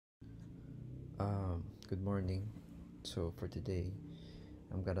Good morning. So for today,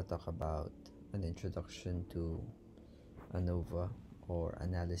 I'm gonna talk about an introduction to ANOVA or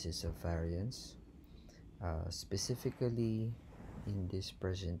analysis of variance. Specifically, in this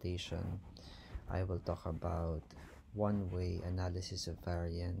presentation, I will talk about one-way analysis of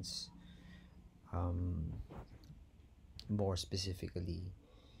variance. Um, More specifically,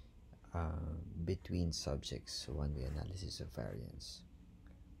 between subjects, one-way analysis of variance.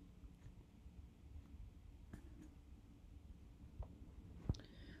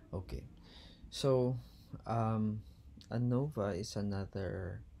 Okay, so um, ANOVA is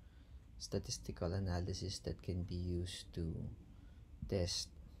another statistical analysis that can be used to test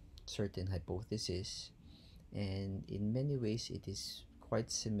certain hypotheses, and in many ways it is quite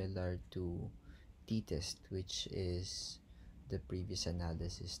similar to t-test, which is the previous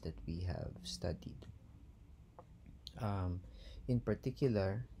analysis that we have studied. um, in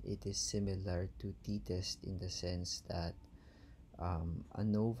particular, it is similar to t-test in the sense that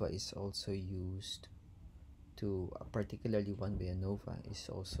ANOVA is also used to, particularly one-way ANOVA is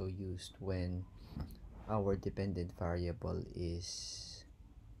also used when our dependent variable is,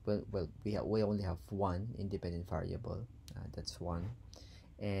 we only have one independent variable, that's one,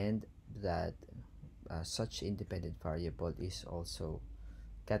 and that such independent variable is also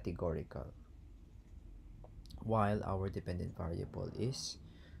categorical, while our dependent variable is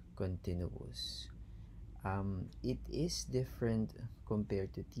continuous. It is different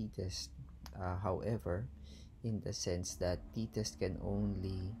compared to t-test, however, in the sense that t-test can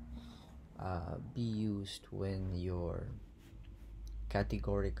only be used when your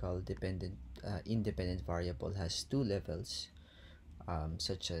categorical dependent independent variable has two levels,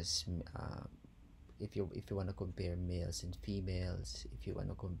 such as if you want to compare males and females, if you want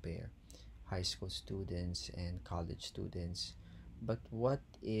to compare high school students and college students. But what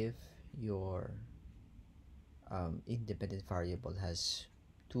if your independent variable has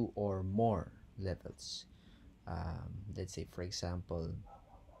two or more levels? Let's say, for example,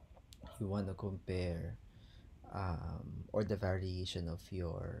 you want to compare, or the variation of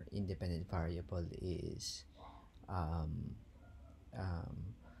your independent variable is um, um,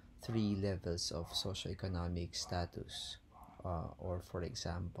 three levels of socioeconomic status, or for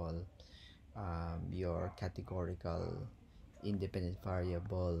example, your categorical independent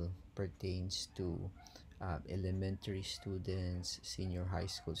variable pertains to elementary students, senior high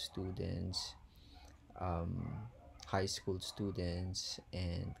school students, um, high school students,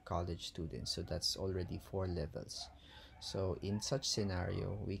 and college students. So that's already four levels. So in such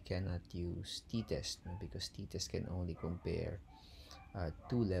scenario, we cannot use t-test because t-test can only compare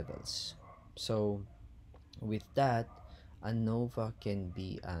two levels. So with that, ANOVA can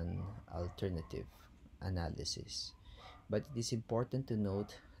be an alternative analysis. But it is important to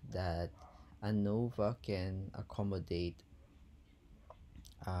note that ANOVA can accommodate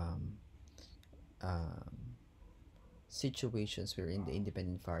um, um, situations wherein the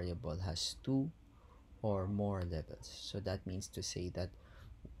independent variable has two or more levels. So that means to say that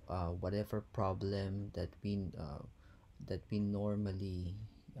whatever problem that we normally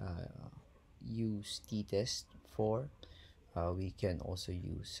use t-test for, we can also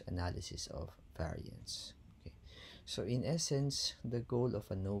use analysis of variance. Okay, so in essence, the goal of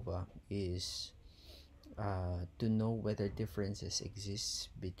ANOVA is to know whether differences exist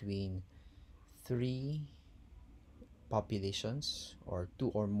between three populations or two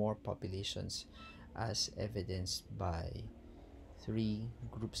or more populations, as evidenced by three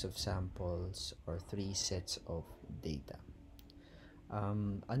groups of samples or three sets of data.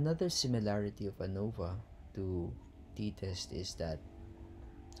 Another similarity of ANOVA to t-test is that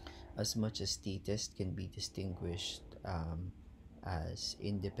as much as t-test can be distinguished as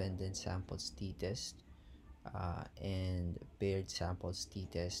independent samples t-test and paired samples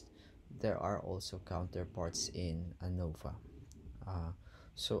t-test, there are also counterparts in ANOVA. Uh,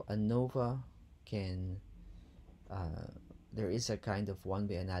 so ANOVA can, uh, there is a kind of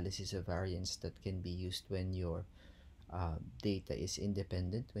one-way analysis of variance that can be used when your data is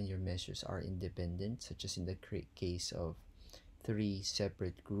independent, when your measures are independent, such as in the case of three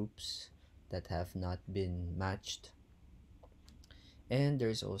separate groups that have not been matched. And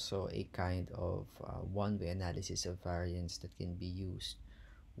there's also a kind of one-way analysis of variance that can be used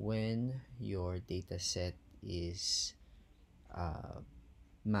when your data set is uh,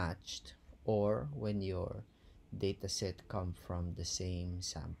 matched, or when your data set come from the same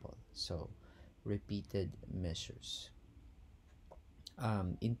sample, so repeated measures.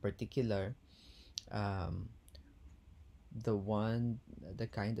 In particular, um, the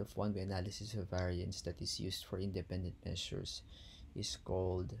kind of one-way analysis of variance that is used for independent measures is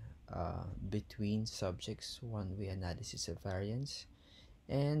called between subjects one-way analysis of variance,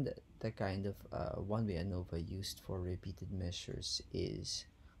 and the kind of one-way ANOVA used for repeated measures is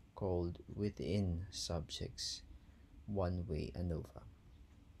called within subjects one-way ANOVA.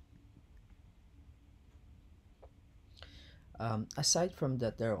 Aside from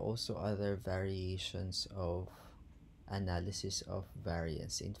that, there are also other variations of analysis of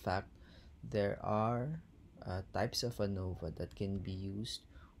variance. In fact, there are types of ANOVA that can be used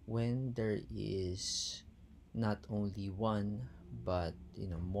when there is not only one but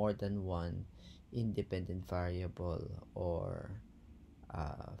more than one independent variable or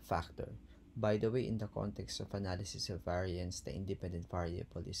factor. By the way, in the context of analysis of variance, the independent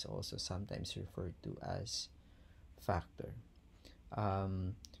variable is also sometimes referred to as factor.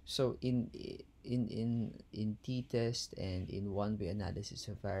 Um, so in t-test and in one-way analysis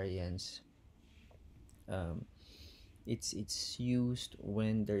of variance, um, it's used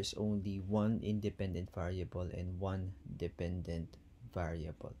when there's only one independent variable and one dependent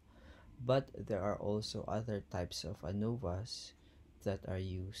variable. But there are also other types of ANOVAs that are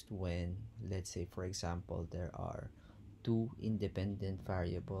used when, let's say, for example, there are two independent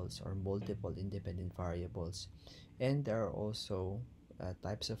variables or multiple independent variables. And there are also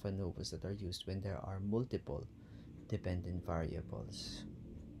types of ANOVAs that are used when there are multiple dependent variables.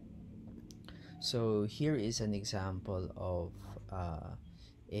 So here is an example of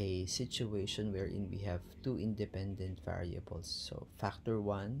a situation wherein we have two independent variables. So factor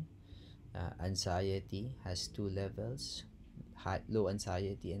 1, anxiety, has two levels, low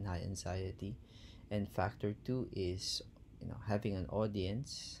anxiety and high anxiety. And factor 2 is having an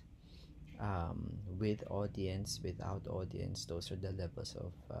audience, with audience, without audience. Those are the levels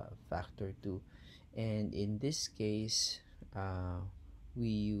of factor 2. And in this case, we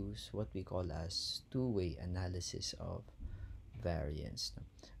use what we call as two-way analysis of variance.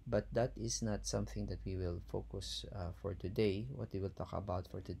 But that is not something that we will focus for today. What we will talk about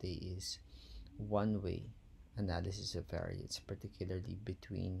for today is one-way analysis of variance, particularly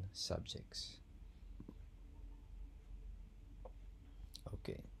between subjects.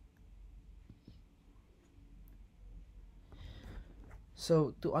 Okay.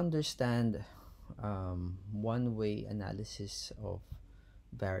 So to understand one-way analysis of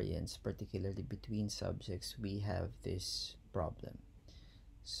variance, particularly between subjects, we have this problem.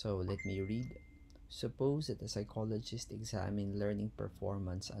 So let me read. Suppose that a psychologist examines learning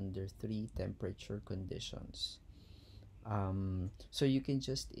performance under three temperature conditions. So you can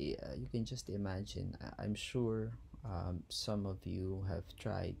just imagine. I'm sure some of you have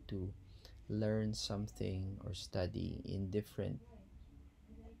tried to learn something or study in different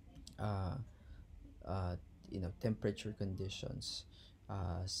uh, uh, temperature conditions.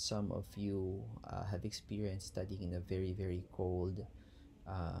 Some of you have experienced studying in a very very cold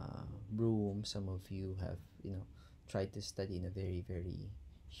room. Some of you have tried to study in a very very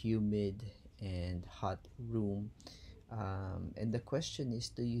humid and hot room. And the question is,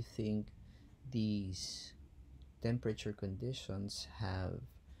 do you think these temperature conditions have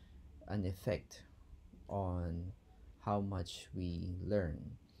an effect on how much we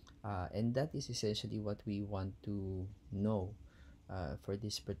learn? And that is essentially what we want to know for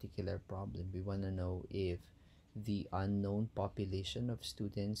this particular problem. We want to know if the unknown population of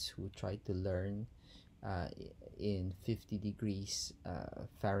students who try to learn uh, in 50 degrees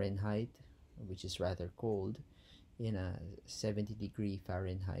Fahrenheit, which is rather cold, in a 70-degree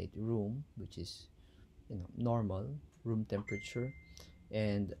Fahrenheit room, which is normal room temperature,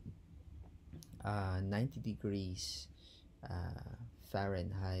 and 90 degrees uh,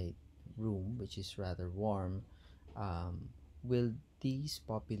 Fahrenheit room, which is rather warm. Will these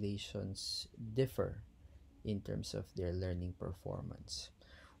populations differ in terms of their learning performance?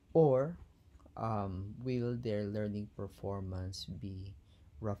 Or will their learning performance be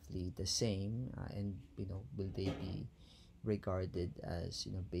roughly the same, and will they be regarded as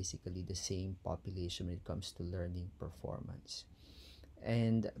basically the same population when it comes to learning performance?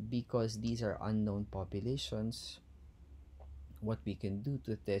 And because these are unknown populations, what we can do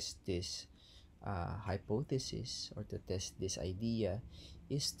to test this hypothesis or to test this idea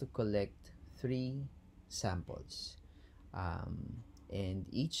is to collect three samples, and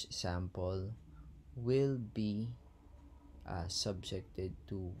each sample will be subjected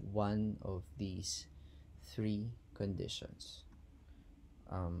to one of these three conditions.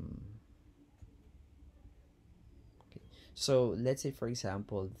 Okay. So let's say, for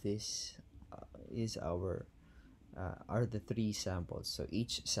example, this is are the three samples. So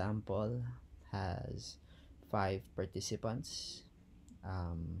each sample has 5 participants.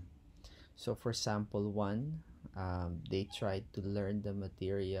 So for sample 1, They tried to learn the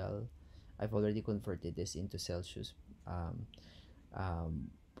material. I've already converted this into Celsius. Um, um,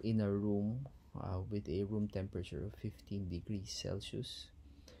 in a room with a room temperature of 15 degrees Celsius.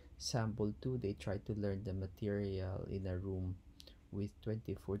 Sample 2, they tried to learn the material in a room with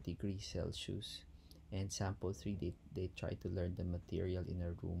 24 degrees Celsius. And sample 3, they tried to learn the material in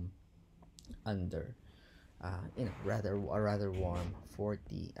a room under rather warm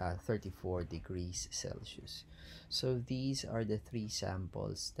 34 degrees Celsius. So these are the three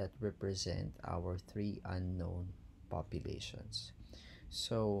samples that represent our three unknown populations.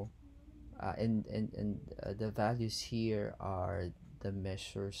 So the values here are the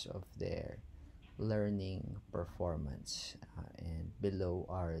measures of their learning performance, and below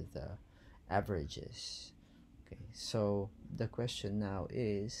are the averages. Okay, so the question now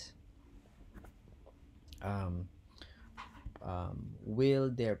is, um, will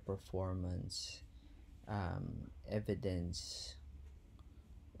their performance evidence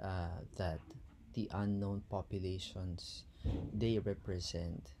that the unknown populations they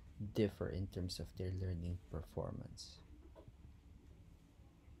represent differ in terms of their learning performance?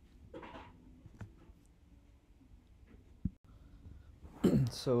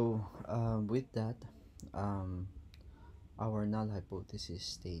 So, with that, um, our null hypothesis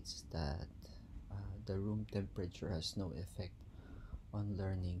states that the room temperature has no effect on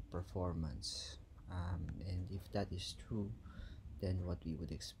learning performance. And if that is true, then what we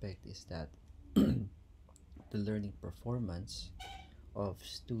would expect is that the learning performance of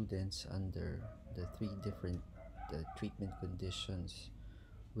students under the three different treatment conditions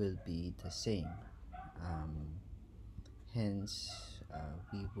will be the same. Um, Hence,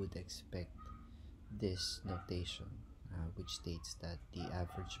 we would expect this notation, which states that the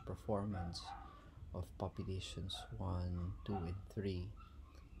average performance of populations 1, 2, and 3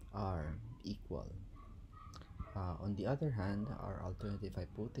 are equal. On the other hand, our alternative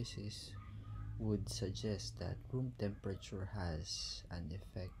hypothesis would suggest that room temperature has an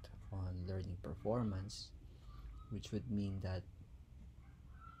effect on learning performance, which would mean that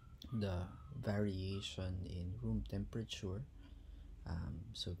the variation in room temperature,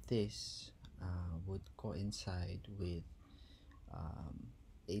 so this would coincide with um,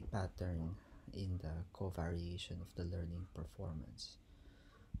 a pattern in the covariation of the learning performance.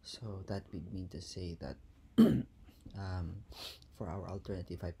 So that would mean to say that for our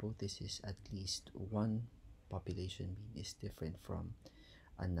alternative hypothesis, at least one population mean is different from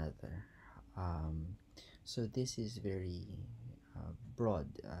another. So this is very broad.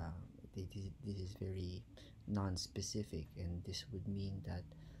 This is very non-specific, and this would mean that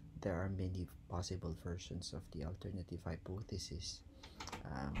there are many possible versions of the alternative hypothesis.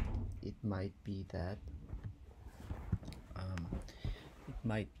 It might be that um,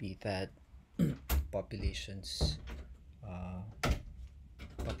 populations uh,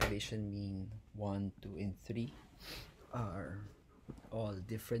 population mean 1, 2, and 3 are all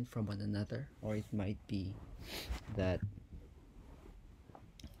different from one another, or it might be that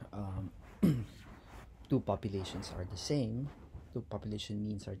um, two populations are the same, two population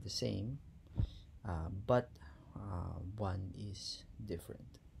means are the same, but one is different.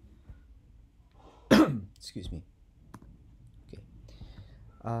 Excuse me. Okay.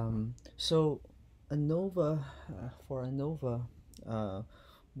 So ANOVA, for ANOVA,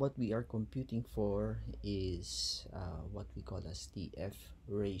 what we are computing for is what we call as the F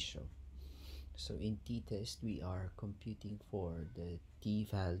ratio. So in t-test, we are computing for the t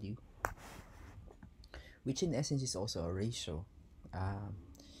value, which in essence is also a ratio.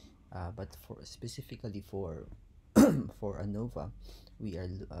 But for specifically for for ANOVA, we are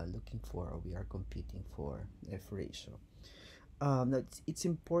looking for, or we are computing for F ratio. Now it's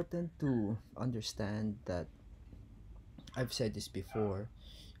important to understand that I've said this before.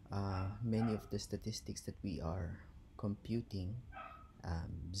 Many of the statistics that we are computing,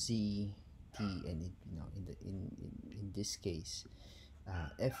 z, t, and in this case,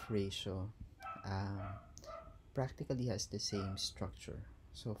 F ratio, practically has the same structure.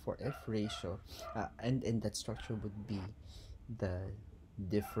 So for F ratio, and that structure would be the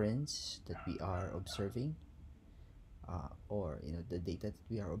difference that we are observing, or the data that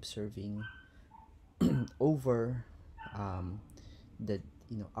we are observing over the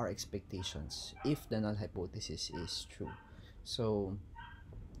our expectations if the null hypothesis is true. So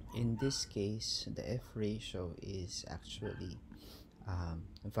in this case, the F ratio is actually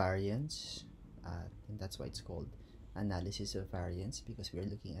variance, and that's why it's called analysis of variance, because we're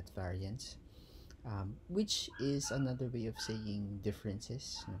looking at variance, which is another way of saying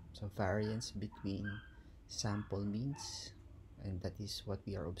differences. So variance between sample means, and that is what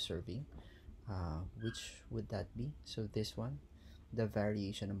we are observing, Which would that be? So this one, the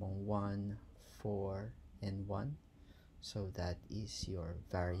variation among 1, 4, and 1. So that is your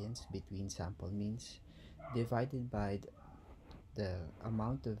variance between sample means divided by the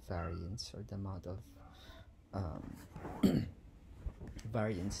amount of variance, or the amount of um,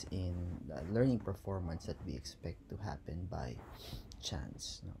 variance in the learning performance that we expect to happen by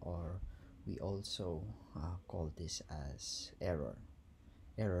chance, or we also call this as error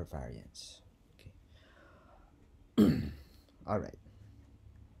variance. Okay. All right.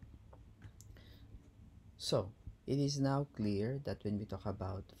 So it is now clear that when we talk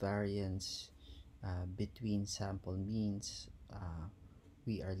about variance between sample means,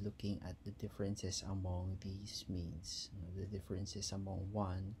 we are looking at the differences among these means, the differences among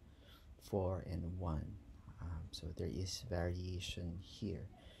 1, 4, and 1. So there is variation here.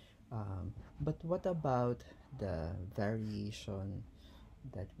 But what about the variation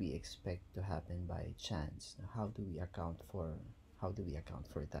that we expect to happen by chance? How do we account for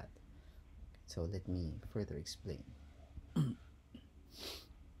that? So let me further explain.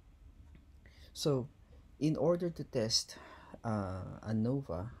 So in order to test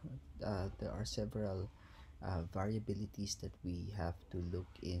ANOVA, there are several variabilities that we have to look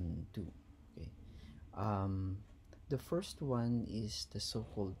into. Okay. Um, the first one is the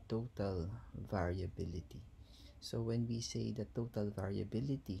so-called total variability. So when we say the total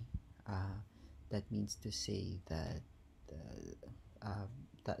variability, that means to say that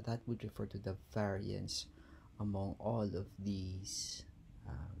that would refer to the variance among all of these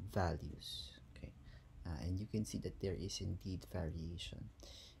values. Okay, and you can see that there is indeed variation,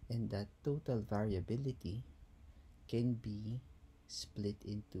 and that total variability can be split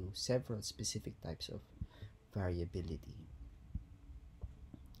into several specific types of variability.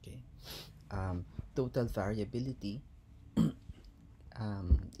 Okay, total variability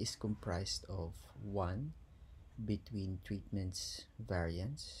is comprised of one, between treatments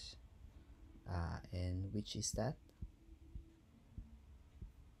variance, and which is that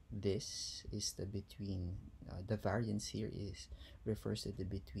this is the between the variance here is refers to the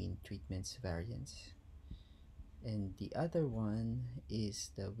between treatments variance, and the other one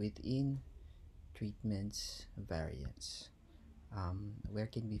is the within treatments variance. Where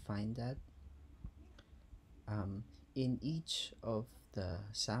can we find that? In each of the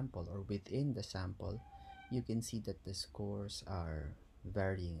sample, or within the sample, you can see that the scores are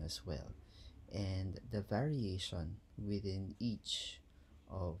varying as well, and the variation within each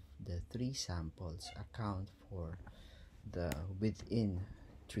of the three samples account for the within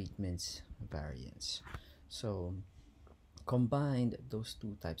treatments variance. So combined, those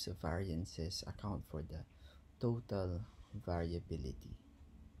two types of variances account for the total variability.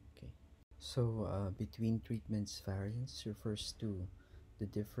 Okay. So between treatments variance refers to the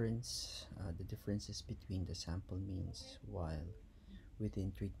differences between the sample means, while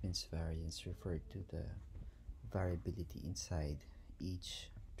within treatments variance referred to the variability inside each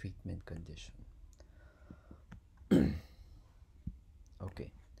treatment condition.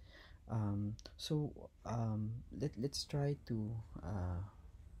 Okay. Let's try to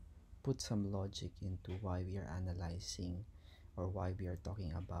put some logic into why we are analyzing, or why we are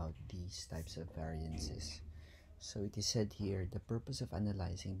talking about these types of variances. So it is said here, the purpose of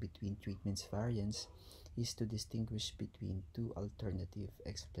analyzing between treatments variance is to distinguish between two alternative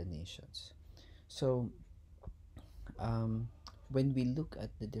explanations. So when we look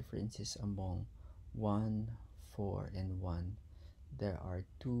at the differences among 1, 4, and 1, there are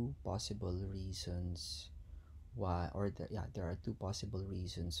two possible reasons why, there are two possible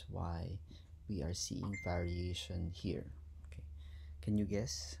reasons why we are seeing variation here. Okay, can you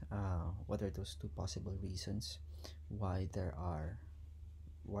guess what are those two possible reasons why there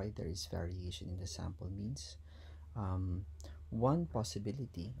is variation in the sample means? One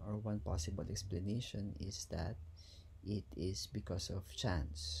possibility, or one possible explanation, is that it is because of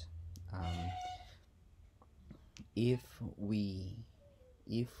chance. If we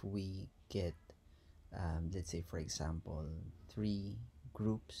get, let's say for example, three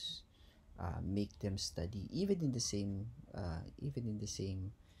groups, make them study even in the same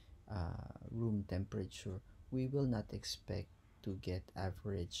room temperature, we will not expect to get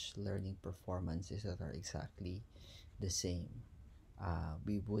average learning performances that are exactly the same.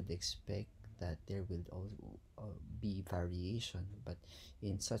 We would expect that there will also be variation, but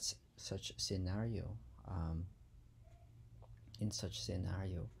in such scenario, um,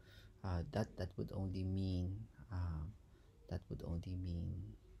 that would only mean that would only mean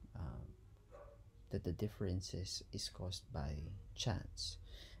um, that the differences is caused by chance.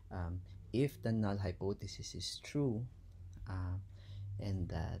 If the null hypothesis is true, and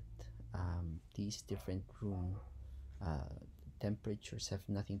that these different room uh, temperatures have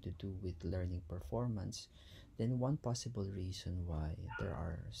nothing to do with learning performance, then one possible reason why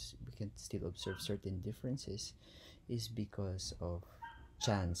we can still observe certain differences is because of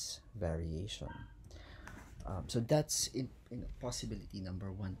chance variation. So that's in possibility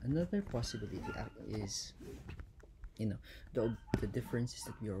number one. Another possibility is, you know, the differences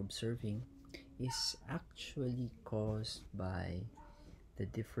that we are observing is actually caused by the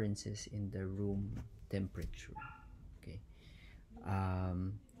differences in the room temperature. Okay,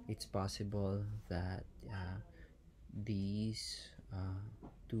 um, it's possible that these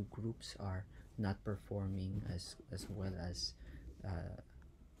two groups are not performing as well as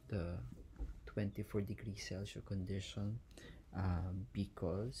the 24 degrees Celsius condition,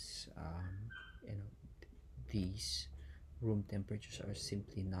 because you know these room temperatures are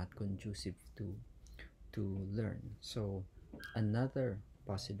simply not conducive to learn. So another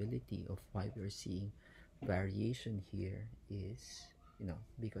possibility of why we're seeing variation here is,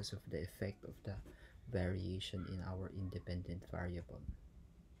 because of the effect of the variation in our independent variable.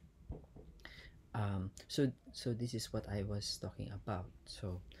 So this is what I was talking about.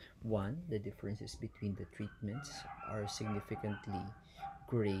 So one, the differences between the treatments are significantly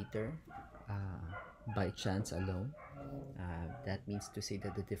greater by chance alone. That means to say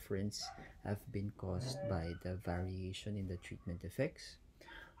that the difference have been caused by the variation in the treatment effects,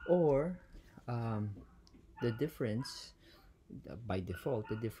 or um, the difference, by default,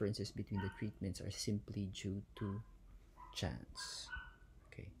 the differences between the treatments are simply due to chance.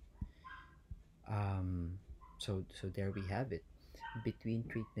 Okay. Um, so there we have it. Between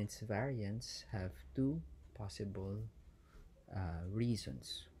treatments, variance have two possible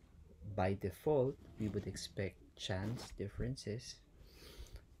reasons. By default, we would expect chance differences,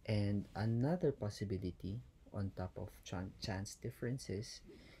 and another possibility on top of chance differences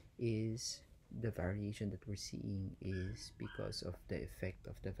is the variation that we're seeing is because of the effect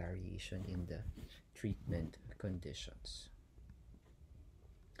of the variation in the treatment conditions.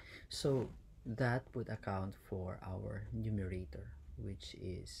 So that would account for our numerator, which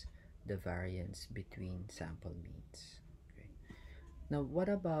is the variance between sample means. Okay. Now, what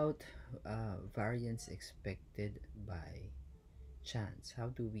about variance expected by chance? How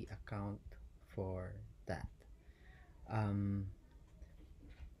do we account for that? Um,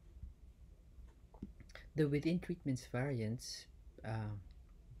 the within treatments variance uh,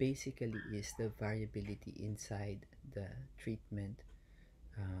 basically is the variability inside the treatment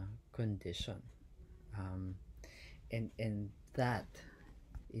condition. Um, and that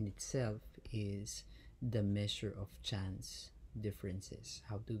in itself is the measure of chance differences.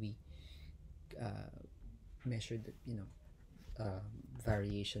 How do we uh, measure the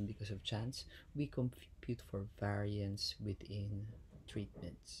variation because of chance? We compute for variance within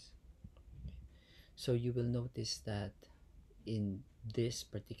treatments. So you will notice that in this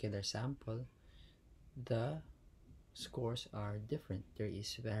particular sample, the scores are different. There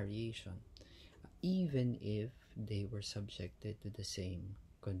is variation, even if they were subjected to the same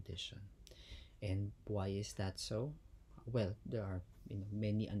condition. And why is that so? Well, there are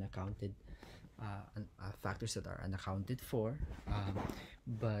many unaccounted factors that are unaccounted for,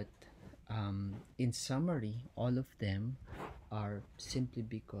 but in summary, all of them are simply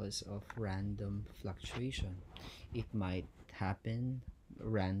because of random fluctuation. It might happen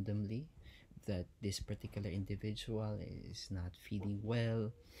randomly that this particular individual is not feeling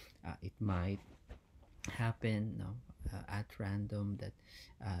well. It might happen at random that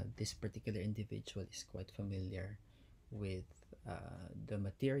this particular individual is quite familiar with the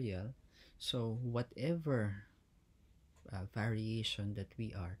material. So whatever variation that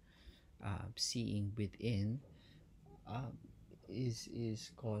we are seeing within uh,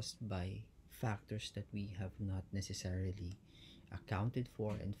 is caused by factors that we have not necessarily accounted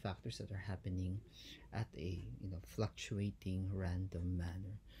for, and factors that are happening at a fluctuating random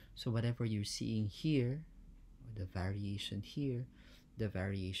manner. So whatever you're seeing here, the variation here, the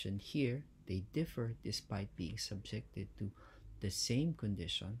variation here, they differ despite being subjected to the same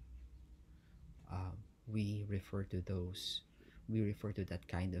condition. uh, we refer to that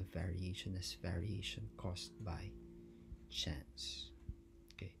kind of variation as variation caused by chance.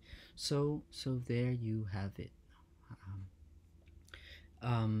 Okay, so there you have it. um,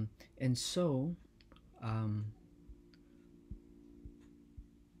 um, and so um,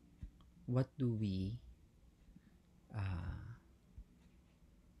 what do we uh,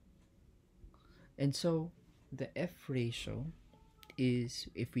 and so the F ratio is,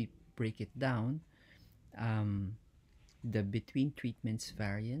 if we break it down, um, the between treatments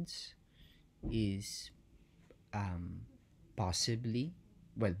variance is possibly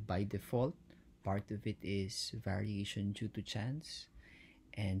well, by default, part of it is variation due to chance,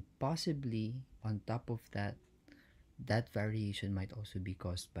 and possibly on top of that, that variation might also be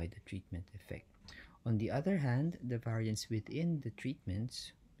caused by the treatment effect. On the other hand, the variance within the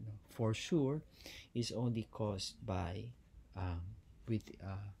treatments, for sure, is only caused um, with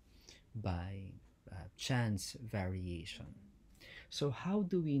by chance variation. So how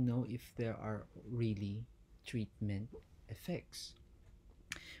do we know if there are really treatment effects?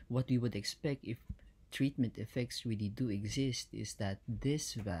 What we would expect if treatment effects really do exist is that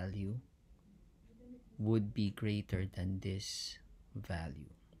this value would be greater than this value.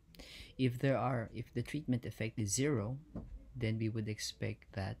 If the treatment effect is 0, then we would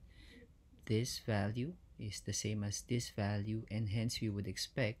expect that this value is the same as this value, and hence we would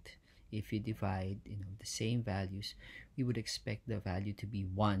expect, if we divide the same values, we would expect the value to be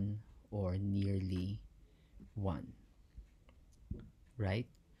 1 or nearly 1, right?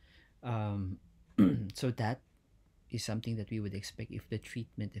 um, so that is something that we would expect if the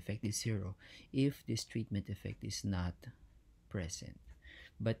treatment effect is 0, if this treatment effect is not present.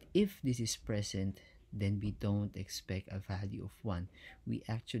 But if this is present, then we don't expect a value of 1. We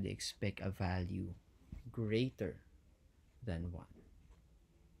actually expect a value greater than 1.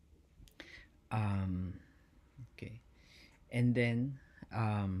 Okay. And then,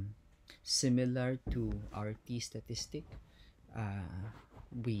 similar to our t statistic,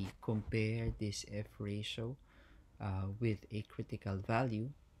 we compare this F ratio with a critical value,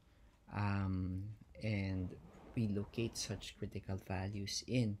 and we locate such critical values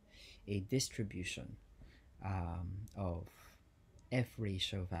in a distribution of F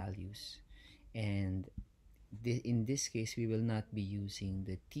ratio values. And in this case, we will not be using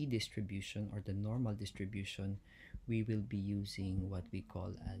the t distribution or the normal distribution. We will be using what we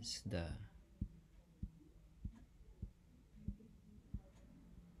call as the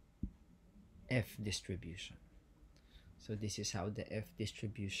F distribution. So this is how the F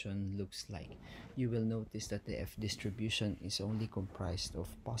distribution looks like. You will notice that the F distribution is only comprised of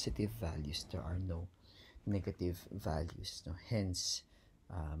positive values. There are no negative values. No? Hence,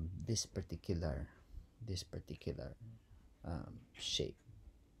 this particular shape.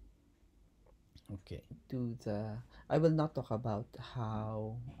 Okay. I will not talk about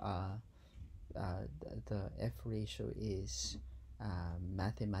how the F ratio is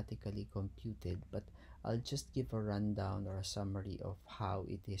mathematically computed, but I'll just give a rundown or a summary of how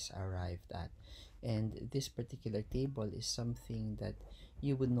it is arrived at. And this particular table is something that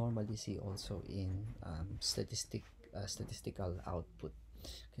you would normally see also in statistical output.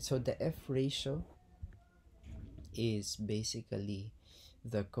 Okay, so the F ratio is basically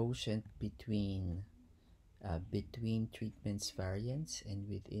the quotient between treatments variance and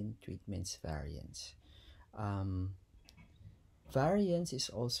within treatments variance. Variance is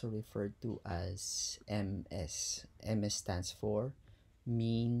also referred to as MS. MS stands for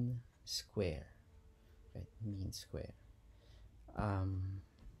mean square. Right? Mean square.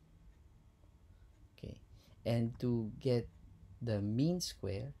 Okay. And to get the mean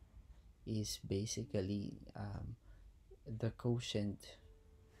square is basically the quotient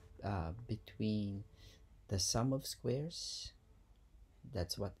between the sum of squares.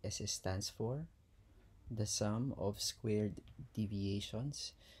 That's what SS stands for. The sum of squared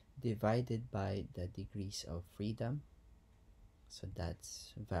deviations divided by the degrees of freedom. So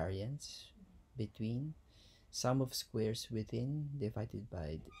that's variance between. Sum of squares within divided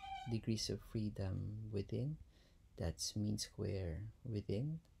by degrees of freedom within. That's mean square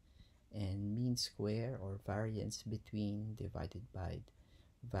within. And mean square or variance between divided by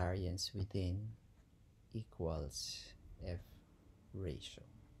variance within equals F ratio.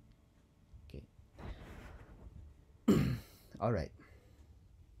 Okay. All right.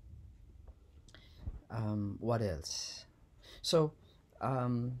 What else? So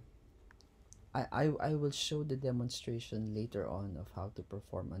I will show the demonstration later on of how to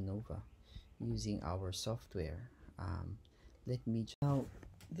perform ANOVA using our software. Let me now,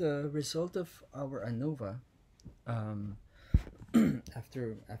 the result of our ANOVA,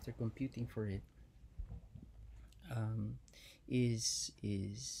 after computing for it,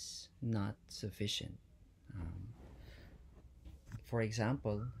 is not sufficient. For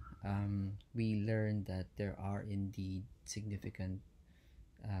example, we learned that there are indeed significant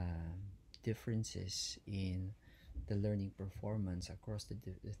differences in the learning performance across the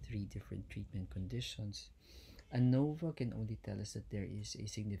 3 different treatment conditions. ANOVA can only tell us that there is a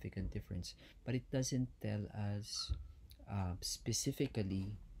significant difference, but it doesn't tell us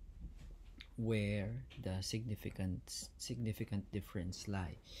specifically where the significant difference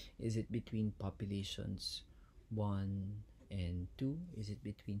lie. Is it between populations 1 and 2? Is it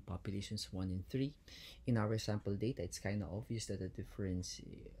between populations 1 and 3? In our sample data, it's kind of obvious that the difference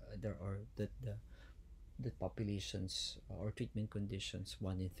there are that the populations or treatment conditions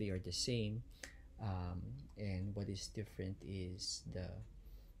 1 and 3 are the same, and what is different is the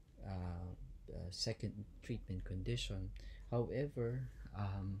second treatment condition. However,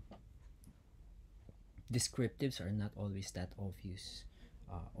 descriptives are not always that obvious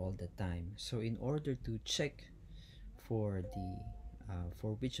all the time. So in order to check for the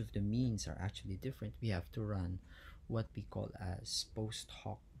for which of the means are actually different, we have to run what we call as post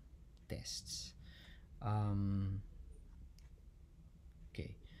hoc tests. Um,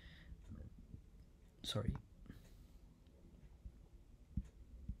 okay, sorry.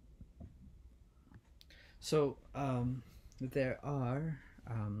 So there are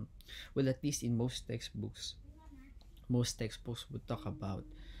well, at least in most textbooks would talk about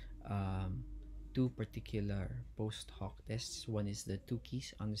um, two particular post hoc tests. One is the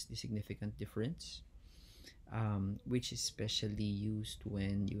Tukey's honestly significant difference, which is especially used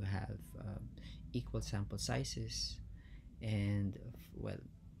when you have equal sample sizes, and well,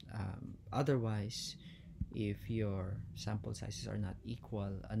 otherwise, if your sample sizes are not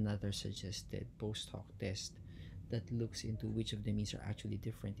equal, another suggested post hoc test that looks into which of the means are actually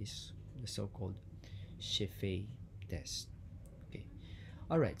different is the so-called Shefei test. Okay.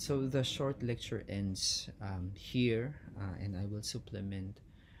 All right. So the short lecture ends here, and I will supplement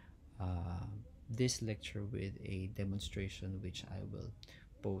uh, this lecture with a demonstration which I will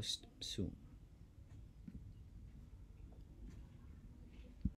post soon.